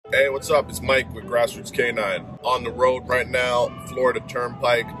Hey, what's up? It's Mike with Grassroots K9. On the road right now, Florida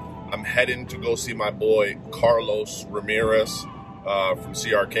Turnpike. I'm heading to go see my boy Carlos Ramirez from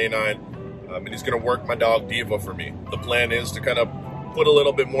CRK9, and he's gonna work my dog Diva for me. The plan is to kind of put a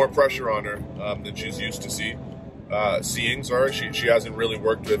little bit more pressure on her than she's used to seeing. Sorry, she hasn't really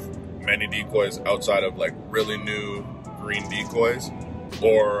worked with many decoys outside of like really new green decoys,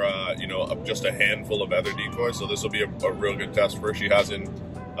 or you know, just a handful of other decoys. So this will be a real good test for her. She hasn't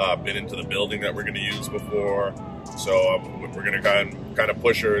been into the building that we're going to use before, so we're going to kind of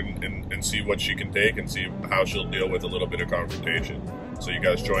push her and see what she can take and see how she'll deal with a little bit of confrontation. So you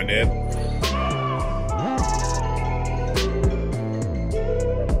guys join in.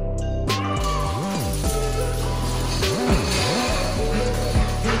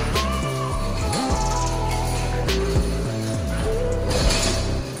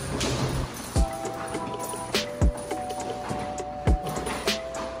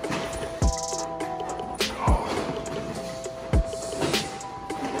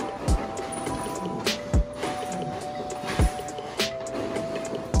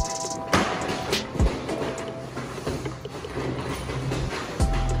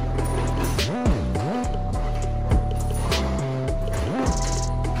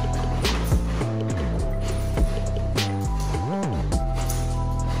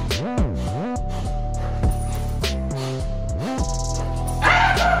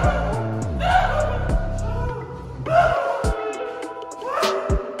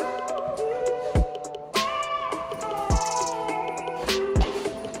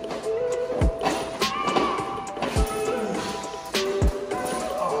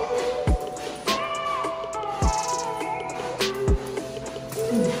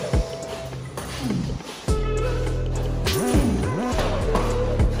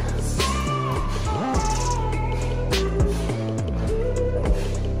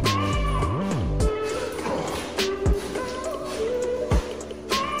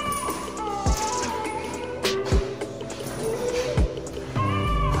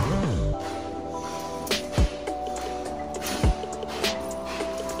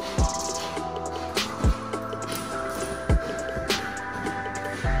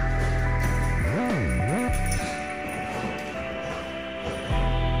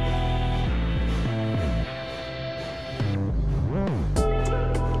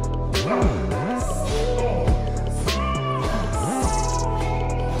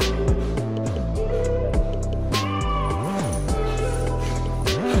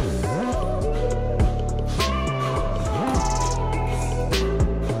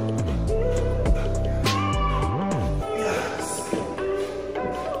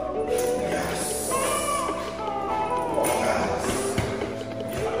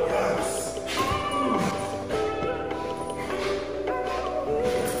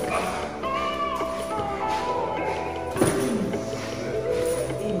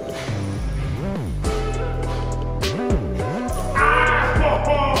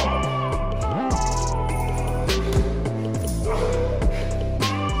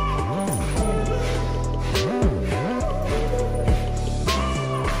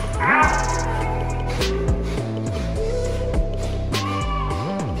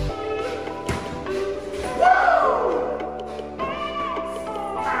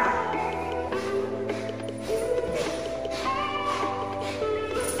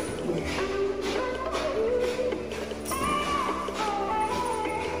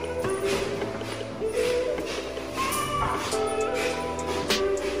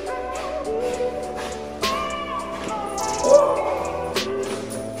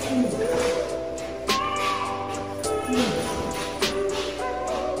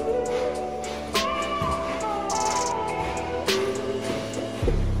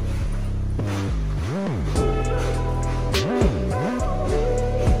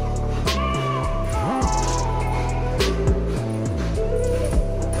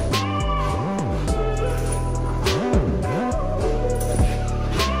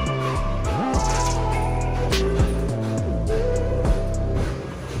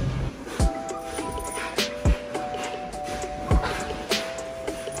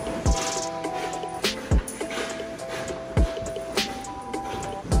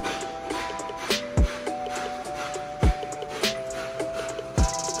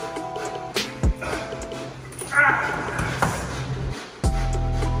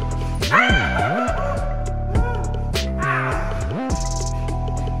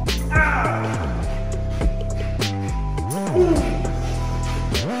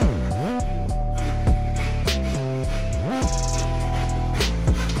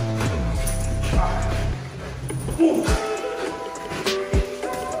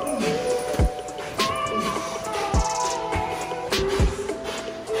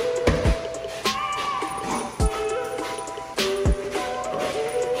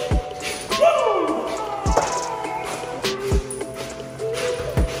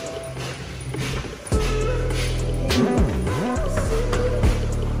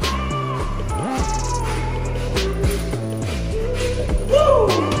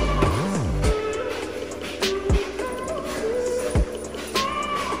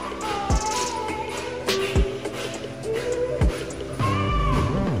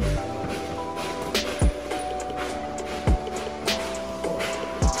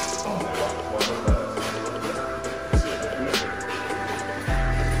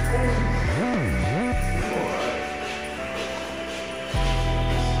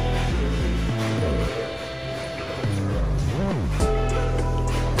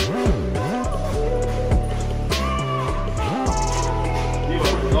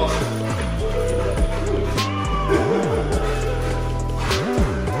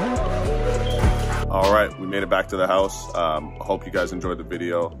 All right, we made it back to the house. Hope you guys enjoyed the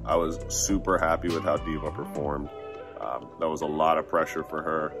video. I was super happy with how Diva performed. That was a lot of pressure for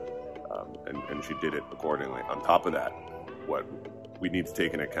her, and she did it accordingly. On top of that, what we need to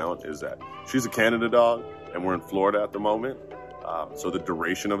take into account is that she's a Canada dog, and we're in Florida at the moment. So the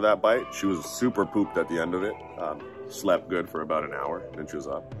duration of that bite, she was super pooped at the end of it. Slept good for about an hour, then she was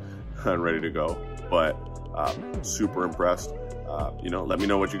up and ready to go. But super impressed. You know, let me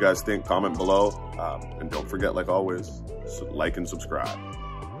know what you guys think. Comment below, and don't forget, like always, like and subscribe.